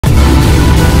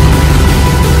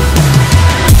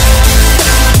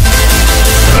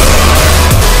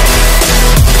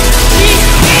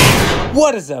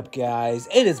What is up, guys?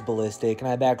 It is Ballistic,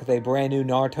 and I'm back with a brand new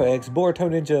Naruto X Boruto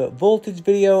Ninja Voltage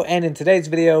video. And in today's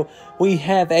video, we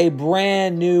have a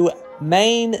brand new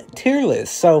main tier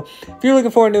list. So, if you're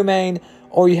looking for a new main,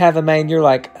 or you have a main, you're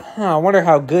like, I wonder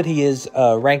how good he is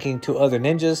ranking to other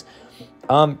ninjas.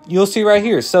 You'll see right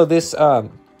here. So this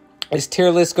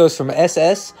tier list goes from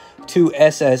SS to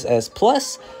SSS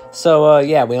plus. So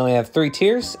yeah, we only have 3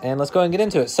 tiers, and let's go ahead and get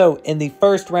into it. So in the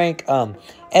first rank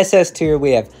SS tier,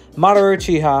 we have Madara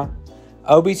Uchiha,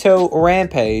 Obito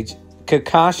Rampage,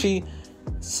 Kakashi,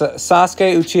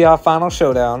 Sasuke Uchiha Final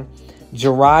Showdown,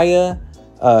 Jiraiya,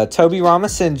 Tobirama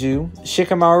Senju,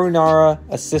 Shikamaru Nara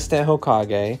Assistant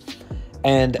Hokage,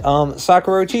 and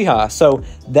Sakura Uchiha. So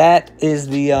that is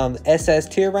the SS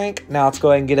tier rank. Now let's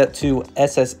go ahead and get up to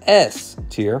SSS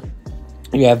tier.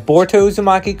 You have Boruto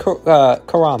Uzumaki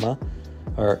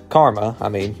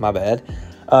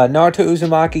Naruto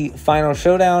Uzumaki Final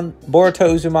Showdown, Boruto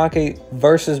Uzumaki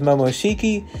versus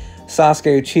Momoshiki,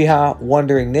 Sasuke Uchiha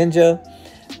Wandering Ninja,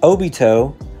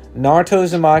 Obito, Naruto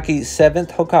Uzumaki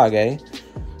 7th Hokage,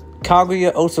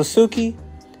 Kaguya OTSUTSUKI,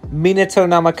 Minato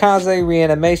Namikaze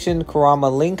Reanimation Kurama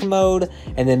Link Mode,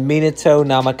 and then Minato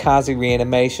Namikaze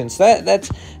Reanimation. So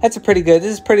that's a pretty good.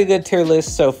 This is a pretty good tier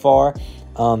list so far.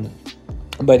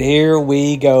 But here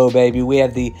we go, baby. We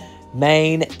have the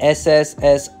main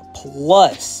SSS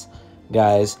plus,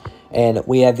 guys. And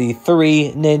we have the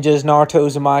 3 ninjas, Naruto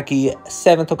Uzumaki,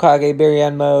 7th Hokage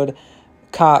Baryon mode,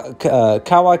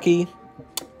 KAWAKI,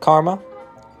 Karma,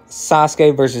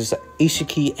 Sasuke versus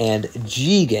Ishiki and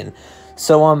JIGEN.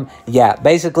 So, yeah,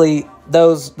 basically,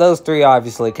 those 3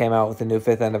 obviously came out with the new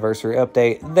 5th anniversary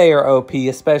update. They are OP,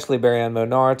 especially Baryon mode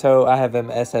Naruto. I have him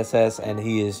SSS, and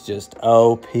he is just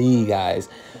OP, guys.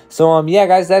 So, yeah,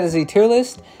 guys, that is the tier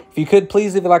list. If you could,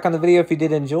 please leave a like on the video if you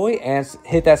did enjoy, and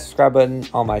hit that subscribe button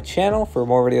on my channel for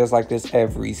more videos like this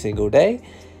every single day.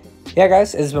 Yeah,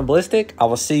 guys, it's been Ballistic. I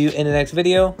will see you in the next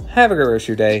video. Have a great rest of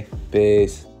your day.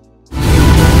 Peace.